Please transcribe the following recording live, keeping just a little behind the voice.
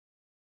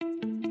I'm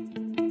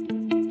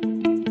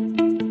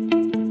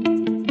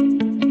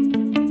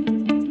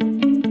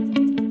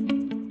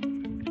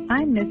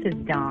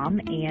Mrs. Dom,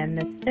 and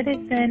the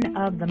Citizen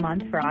of the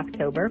Month for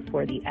October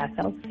for the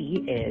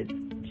SLC is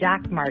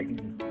Jack Martin.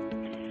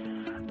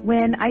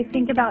 When I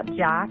think about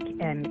Jack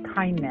and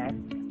kindness,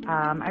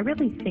 I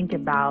really think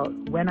about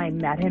when I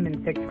met him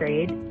in 6th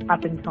grade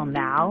up until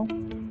now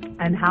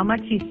and how much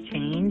he's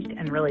changed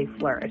and really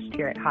flourished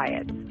here at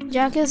Hyatt.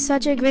 Jack is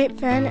such a great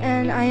friend,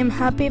 and I am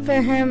happy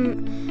for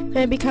him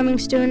for becoming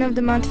Student of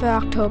the Month for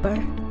October.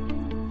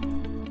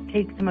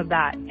 Take some of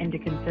that into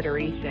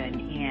consideration,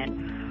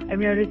 and I've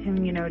noticed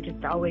him,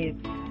 just always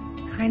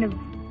kind of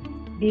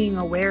being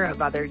aware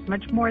of others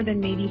much more than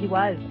maybe he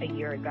was a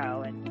year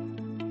ago.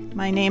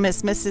 My name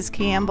is Mrs.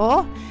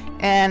 Campbell,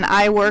 and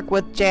I work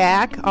with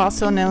Jack,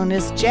 also known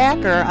as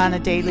Jacker, on a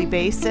daily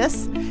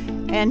basis.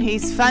 And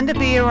he's fun to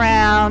be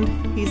around.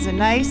 He's a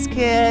nice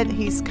kid,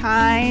 he's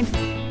kind,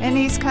 and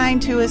he's kind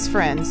to his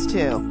friends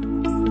too.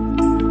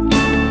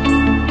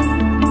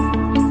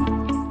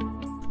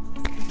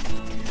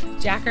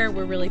 Jacker,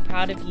 we're really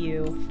proud of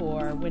you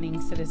for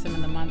winning Citizen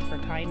of the Month for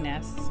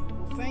kindness.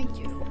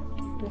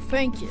 Well,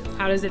 thank you.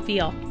 How does it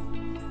feel?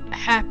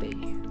 Happy.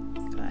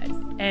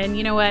 Good. And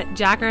you know what?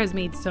 Jacker has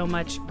made so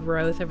much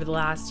growth over the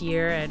last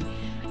year. And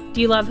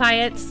do you love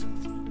Hyatt's?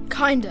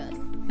 Kinda.